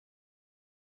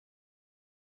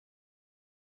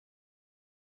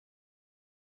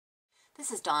This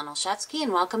is Dawn Olszewski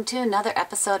and welcome to another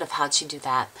episode of How'd She Do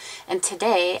That? And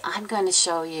today I'm going to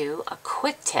show you a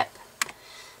quick tip.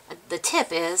 The tip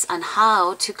is on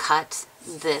how to cut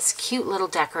this cute little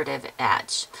decorative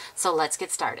edge. So let's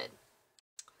get started.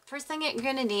 First thing you're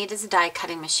going to need is a die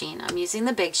cutting machine. I'm using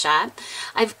the Big Shot.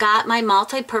 I've got my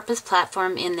multi-purpose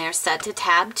platform in there set to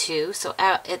tab 2, so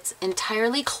it's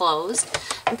entirely closed.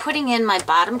 I'm putting in my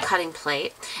bottom cutting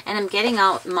plate and I'm getting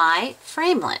out my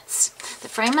framelits. The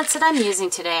framelits that I'm using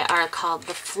today are called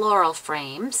the Floral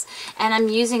frames, and I'm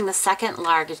using the second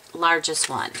largest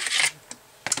one.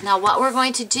 Now what we're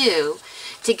going to do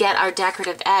to get our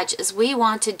decorative edge is we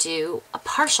want to do a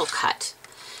partial cut.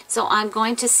 So I'm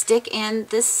going to stick in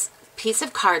this piece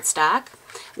of cardstock,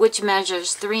 which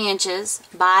measures 3 inches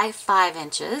by 5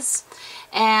 inches.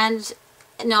 And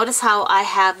notice how I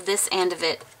have this end of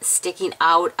it sticking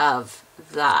out of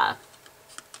the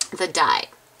die.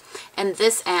 And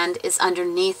this end is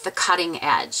underneath the cutting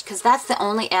edge, because that's the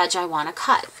only edge I want to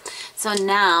cut. So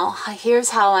now, here's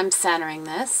how I'm centering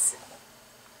this,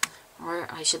 or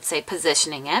I should say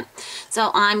positioning it.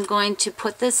 So I'm going to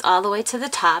put this all the way to the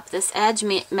top. This edge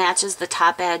matches the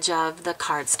top edge of the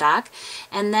cardstock.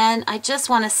 And then I just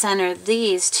want to center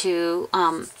these two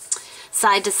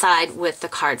side to side with the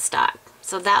cardstock.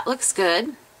 So that looks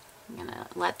good. I'm going to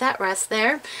let that rest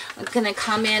there. I'm going to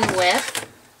come in with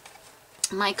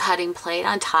my cutting plate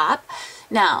on top.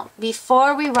 Now,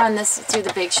 before we run this through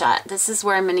the Big Shot, this is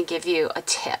where I'm going to give you a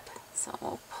tip. So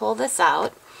we'll pull this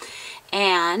out.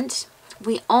 And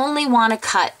we only want to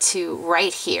cut to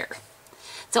right here.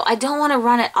 So I don't want to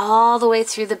run it all the way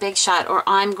through the Big Shot, or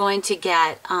I'm going to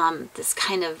get this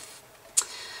kind of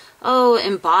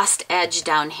embossed edge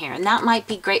down here. And that might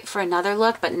be great for another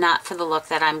look, but not for the look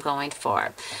that I'm going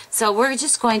for. So we're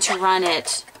just going to run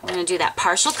it, we're going to do that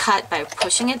partial cut by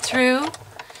pushing it through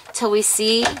till we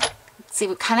see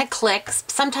what kind of clicks.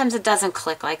 Sometimes it doesn't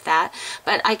click like that,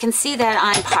 but I can see that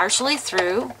I'm partially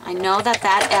through. I know that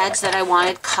that edge that I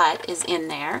wanted cut is in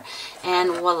there,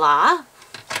 and voila,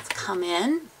 let's come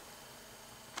in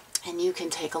and you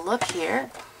can take a look here,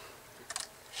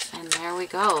 and there we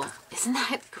go. Isn't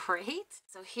that great?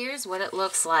 So here's what it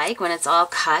looks like when it's all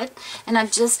cut, and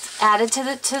I've just added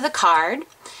to the card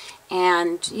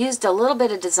and used a little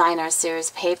bit of Designer Series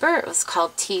paper. It was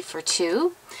called T for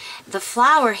 2. The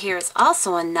flower here is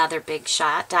also another Big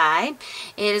Shot die.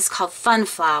 It is called Fun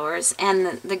Flowers,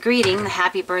 and the greeting, the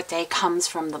happy birthday, comes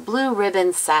from the blue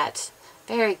ribbon set.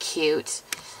 Very cute.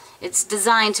 It's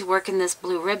designed to work in this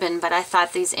blue ribbon, but I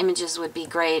thought these images would be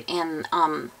great in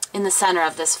the center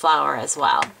of this flower as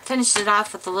well. Finished it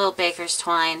off with a little baker's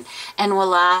twine, and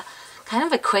voila, kind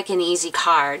of a quick and easy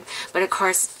card. But of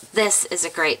course, this is a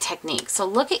great technique. So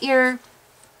look at your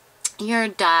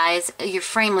dies, your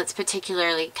framelits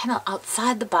particularly, kind of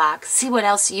outside the box. See what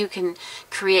else you can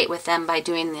create with them by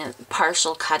doing the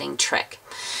partial cutting trick.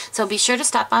 So be sure to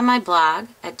stop by my blog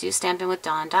at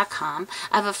DOstampingWithDawn.com.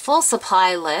 I have a full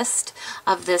supply list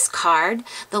of this card.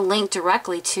 The link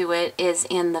directly to it is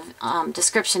in the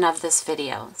description of this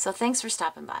video. So thanks for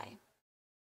stopping by.